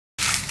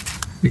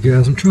Hey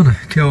guys, I'm trying to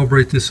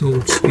calibrate this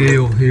old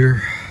scale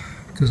here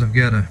because I've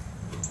got a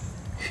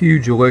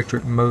huge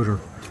electric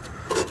motor.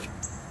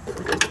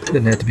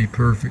 Doesn't have to be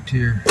perfect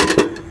here,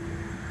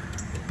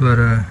 but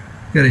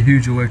got a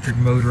huge electric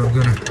motor I'm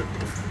gonna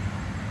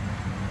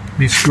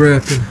be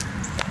scrapping,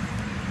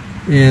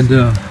 and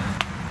I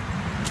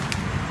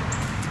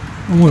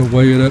want to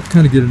weigh it up,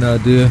 kind of get an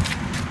idea,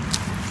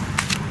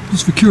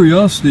 just for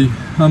curiosity,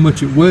 how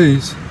much it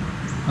weighs.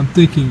 I'm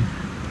thinking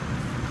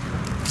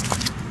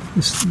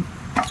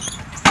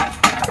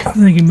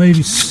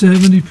maybe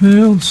 70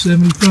 pounds,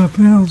 75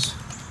 pounds.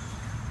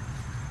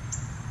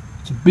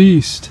 It's a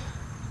beast.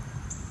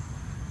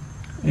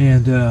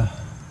 And I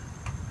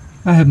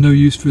have no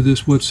use for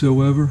this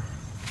whatsoever.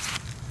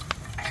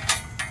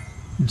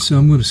 And so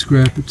I'm going to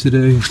scrap it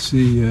today and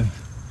see.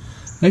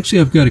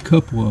 Actually, I've got a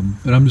couple of them,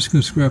 but I'm just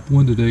going to scrap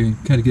one today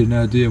and kind of get an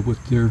idea of what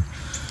they're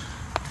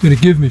going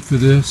to give me for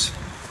this.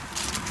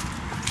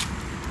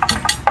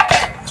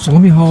 So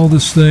let me haul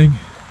this thing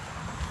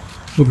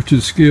over to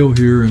the scale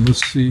here and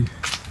let's see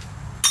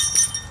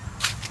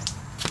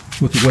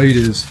what the weight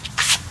is.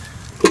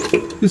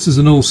 This is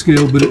an old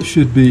scale, but it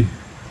should be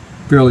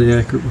fairly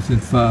accurate,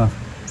 within 5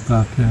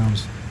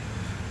 pounds.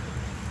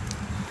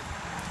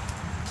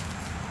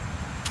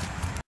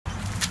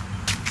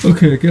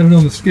 Okay, I got it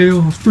on the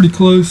scale. It's pretty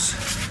close.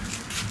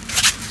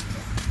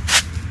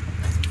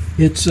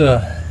 It's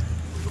right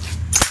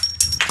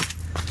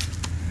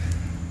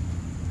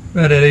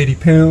at 80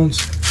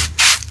 pounds.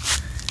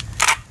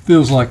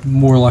 Feels like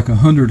more like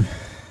 100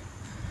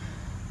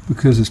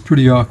 because it's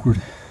pretty awkward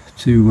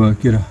to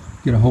get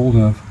a hold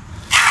of.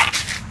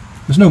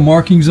 There's no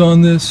markings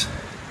on this,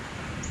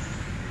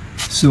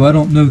 so I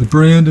don't know the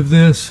brand of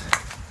this,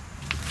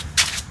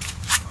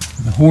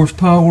 the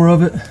horsepower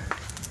of it.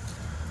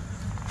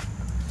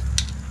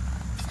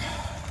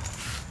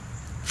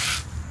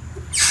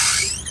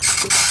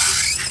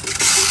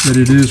 But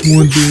it is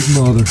one big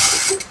mother.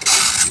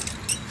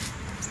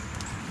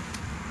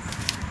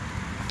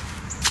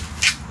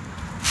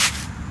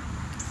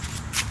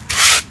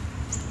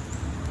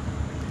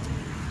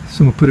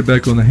 So I'm going to put it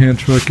back on the hand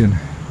truck and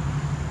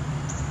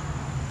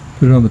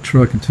put it on the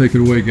truck and take it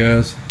away,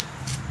 guys.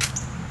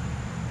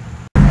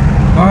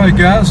 Alright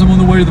guys, I'm on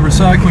the way to the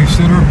recycling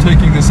center. I'm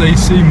taking this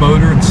AC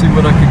motor and see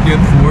what I can get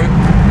for it.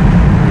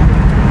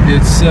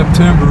 It's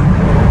September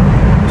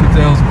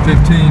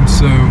 2015,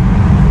 so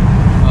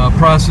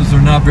prices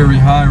are not very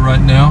high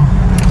right now,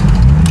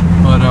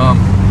 but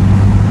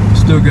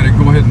still got to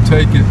go ahead and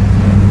take it.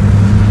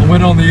 I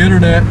went on the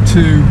internet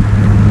to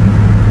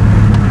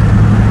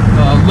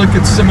look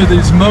at some of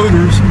these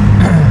motors,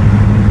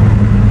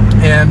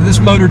 and this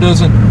motor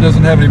doesn't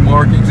have any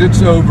markings.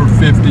 It's over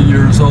 50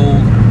 years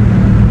old,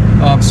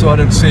 so I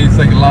didn't see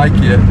anything like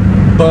it.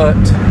 But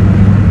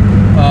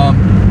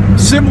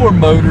similar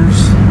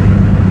motors,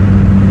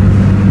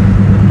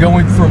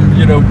 going from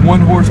 1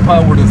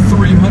 horsepower to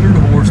 300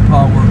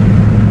 horsepower,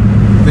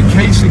 the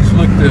casings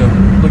look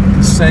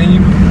the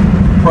same.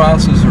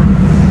 Prices are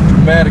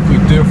dramatically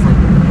different.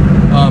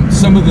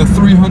 Some of the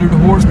 300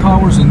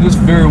 horsepowers, and this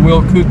very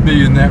well could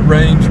be in that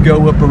range,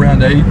 go up around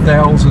the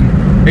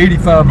 $8,000,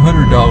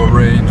 $8,500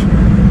 range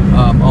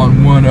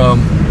on one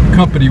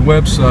company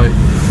website.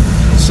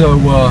 So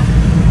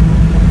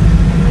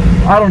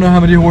I don't know how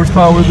many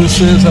horsepower this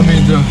is. I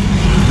mean, the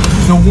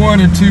 1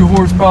 and 2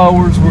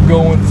 horsepowers we're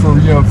going for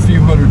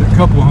a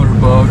couple hundred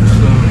bucks.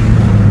 So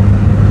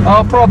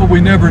I'll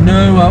probably never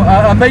know.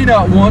 I may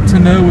not want to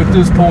know at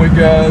this point,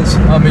 guys.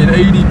 I mean,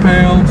 80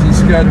 pounds,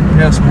 it's got to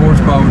have some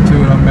horsepower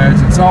to it, I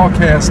imagine. It's all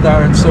cast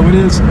iron, so it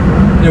is,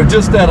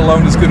 just that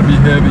alone is going to be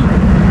heavy.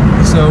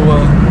 So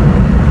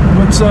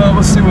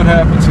let's see what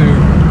happens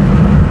here.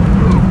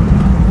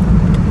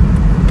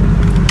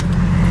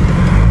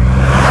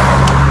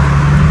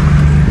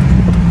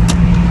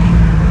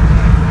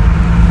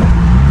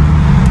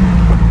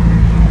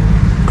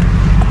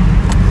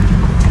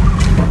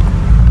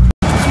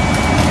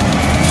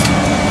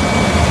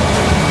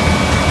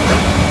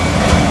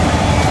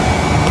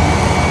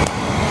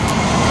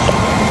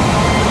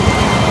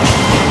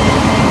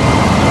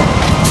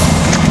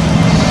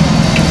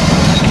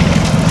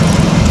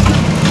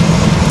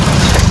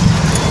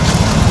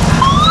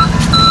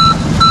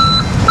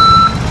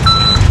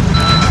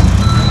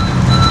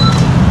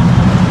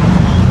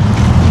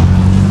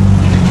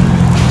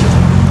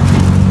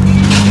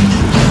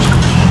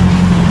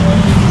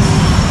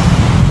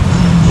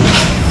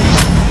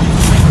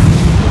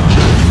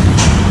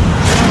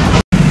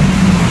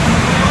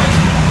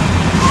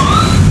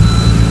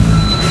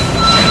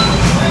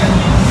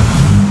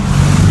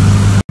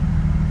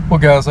 Well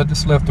guys, I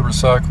just left the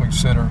recycling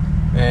center,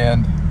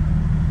 and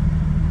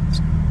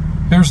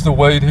here's the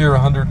weight here,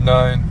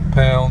 109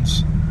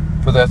 pounds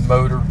for that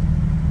motor.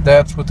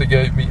 That's what they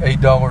gave me,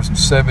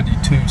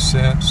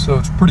 $8.72, so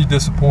it's pretty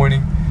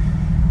disappointing.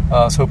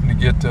 I was hoping to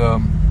get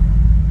at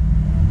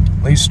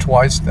least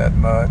twice that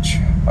much.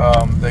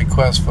 They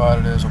classified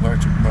it as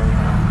electric motor,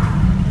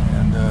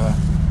 and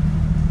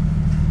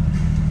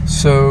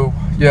So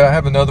yeah, I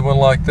have another one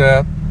like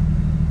that.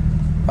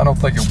 I don't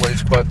think it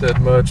weighs quite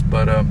that much,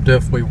 but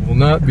definitely will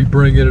not be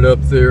bringing it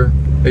up there.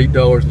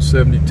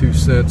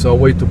 $8.72. I'll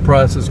wait till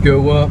prices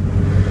go up,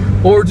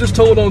 or just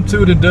hold on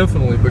to it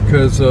indefinitely,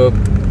 because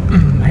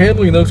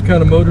handling those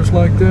kind of motors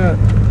like that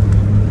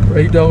for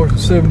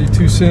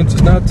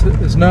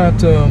 $8.72 is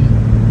not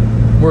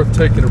worth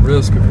taking a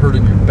risk of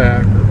hurting your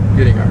back or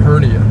getting a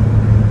hernia.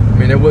 I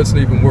mean, it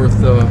wasn't even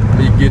worth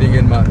me getting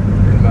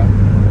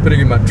putting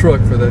in my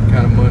truck for that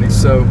kind of money.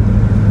 So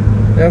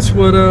that's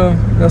what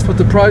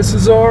the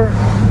prices are.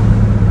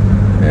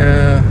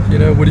 You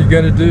know, what are you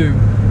gonna do?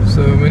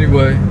 So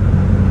anyway,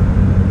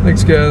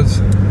 thanks guys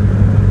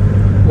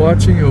for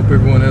watching. Hope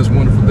everyone has a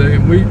wonderful day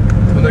and week.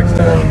 Until next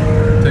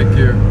time, take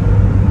care.